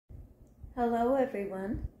Hello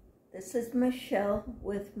everyone, this is Michelle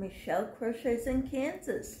with Michelle Crochets in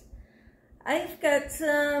Kansas. I've got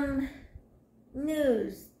some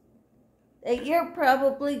news that you're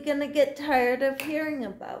probably going to get tired of hearing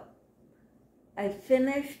about. I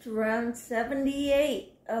finished round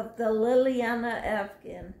 78 of the Liliana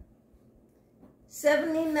Afghan.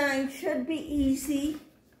 79 should be easy.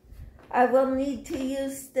 I will need to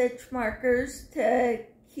use stitch markers to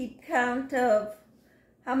keep count of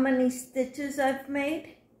how many stitches I've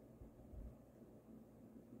made,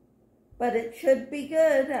 but it should be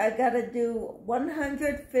good. I gotta do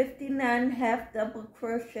 159 half double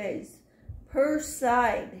crochets per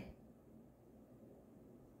side,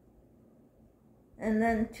 and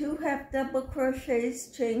then 2 half double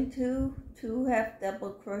crochets, chain 2 half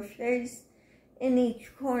double crochets in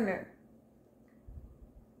each corner.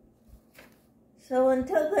 So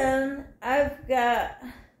until then, I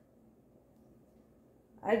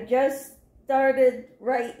just started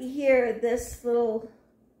right here. This little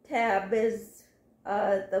tab is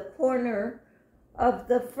the corner of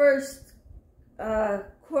the first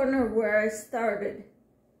corner where I started.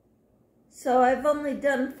 So I've only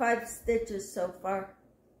done 5 stitches so far,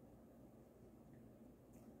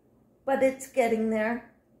 but it's getting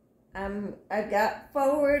there. I got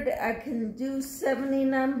forward. I can do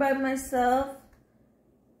 79 by myself.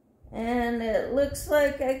 And it looks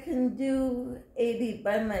like I can do 80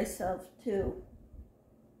 by myself too,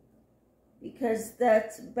 because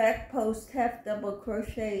that's back post half double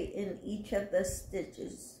crochet in each of the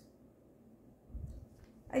stitches.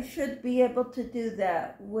 I should be able to do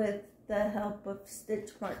that with the help of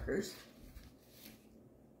stitch markers.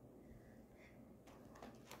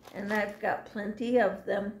 And I've got plenty of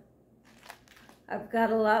them. I've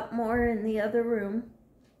got a lot more in the other room.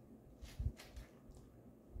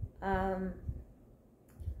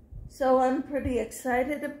 So I'm pretty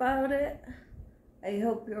excited about it. I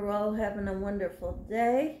hope you're all having a wonderful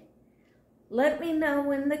day. Let me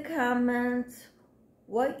know in the comments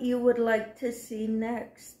what you would like to see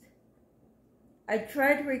next. I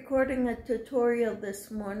tried recording a tutorial this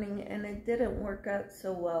morning and it didn't work out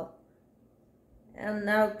so well. And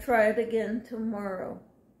I'll try it again tomorrow.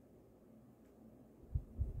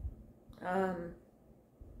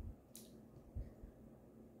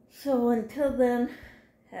 So until then,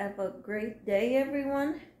 have a great day,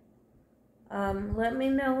 everyone. Let me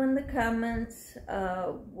know in the comments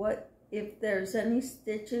if there's any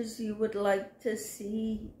stitches you would like to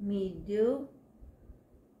see me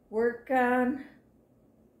work on.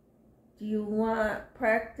 Do you want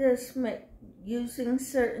practice using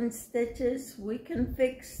certain stitches? We can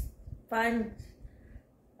find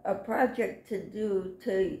a project to do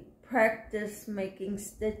to practice making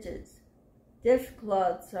stitches.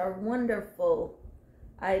 Dishcloths are wonderful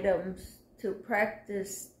items to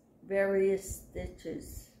practice various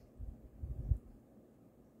stitches.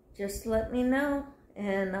 Just let me know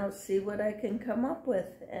and I'll see what I can come up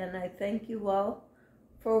with. And I thank you all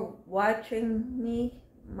for watching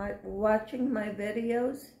my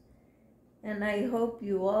videos, and I hope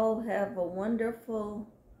you all have a wonderful,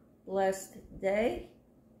 blessed day.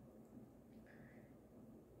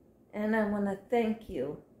 And I want to thank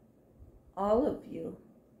you, all of you,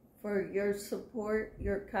 for your support,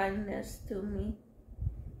 your kindness to me.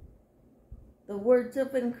 The words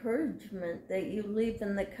of encouragement that you leave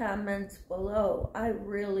in the comments below. I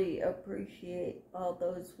really appreciate all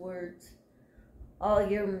those words. All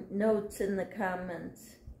your notes in the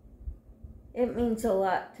comments. It means a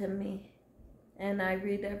lot to me. And I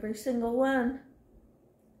read every single one.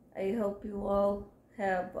 I hope you all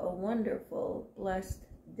have a wonderful, blessed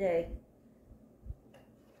day.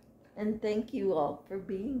 And thank you all for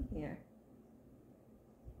being here.